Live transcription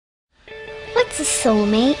a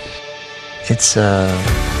soulmate? It's well,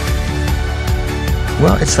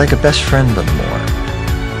 it's like a best friend, but more.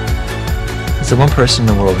 It's the one person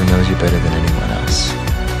in the world who knows you better than anyone else.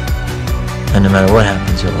 And no matter what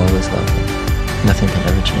happens, you'll always love them. Nothing can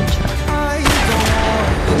ever change that.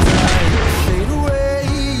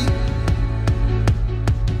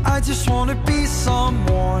 I just wanna be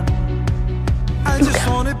someone. I just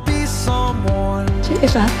wanna be someone. Ce l'hai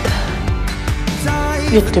fatta.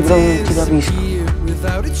 Io te proprio non ti capisco.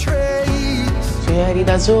 Se eri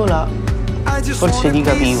da sola, forse ti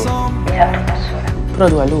capivo. Però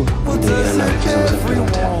tu hai Luca. Non devi dire a lei perché siamo sempre con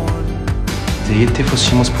te. Se io e te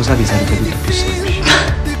fossimo sposati sarebbe tutto più semplice.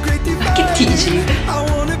 Ma che dici?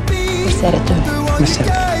 Forse hai ragione. Come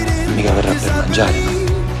sempre. Mica verrà per mangiare.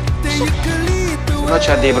 Uno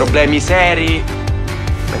c'ha dei problemi seri.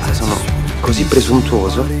 Pensa, sono così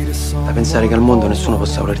presuntuoso da pensare che al mondo nessuno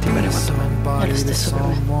possa volerti bene quanto me. È lo stesso per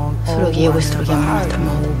me. Solo che io questo lo chiamo in un altro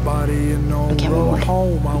modo. Lo chiamo amore.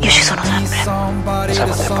 Io ci sono sempre. Lo sai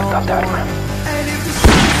quanto è importante per me.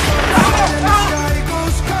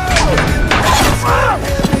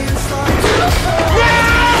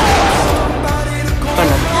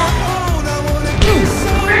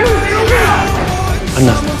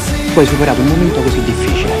 Anna, tu hai superato un momento così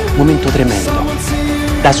difficile, un momento tremendo,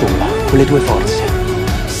 da sola, con le tue forze.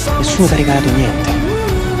 Nessuno ti ha regalato niente.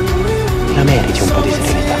 La meriti un po' di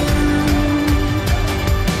serenità.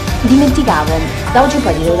 Dimenticavo, da oggi in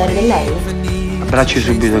poi ti devo dare del lei? Abbracci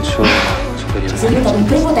subito il suo superiore. Sei diventato un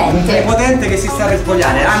prepotente. Prepotente che si sta per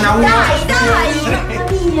spogliare. Anna, una. Dai, mamma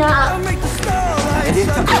mia!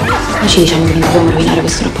 Noi ci diciamo che non dobbiamo rovinare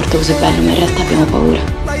questo rapporto così bello, ma in realtà abbiamo paura.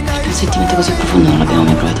 Perché un sentimento così profondo non l'abbiamo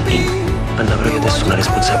mai provato prima. Anna, però io adesso ho una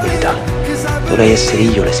responsabilità. Dovrei essere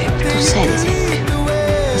io l'esempio. Tu sei l'esempio.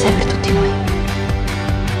 Lo sei per tutti noi.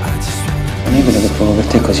 Non è quello che provo per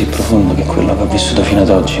te è così profondo che quello che ho vissuto fino ad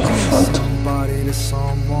oggi in confronto.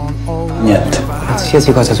 Niente.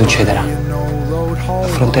 Qualsiasi cosa succederà,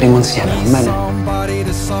 affronteremo insieme, va bene?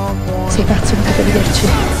 Sei pazzo, non potevi vederci.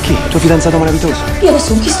 Chi? Tuo fidanzato meraviglioso? Io adesso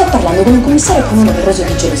con chi sto parlando? Con un commissario e con uno perroso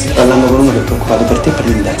di gelosia. Sto parlando con uno che è preoccupato per te e per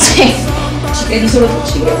l'indezzo. Sì, ci credi solo tu,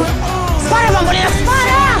 ci credi. Spara, bambolina,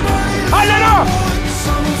 spara! Anna, no! A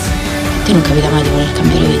te non capita mai di voler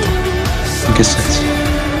cambiare vita. In che senso?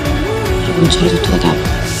 Ricominciare tutto da capo.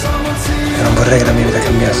 Io non vorrei che la mia vita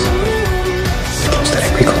cambiasse, perché non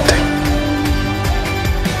starei qui con te.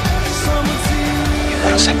 Io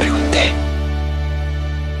sarò sempre con te.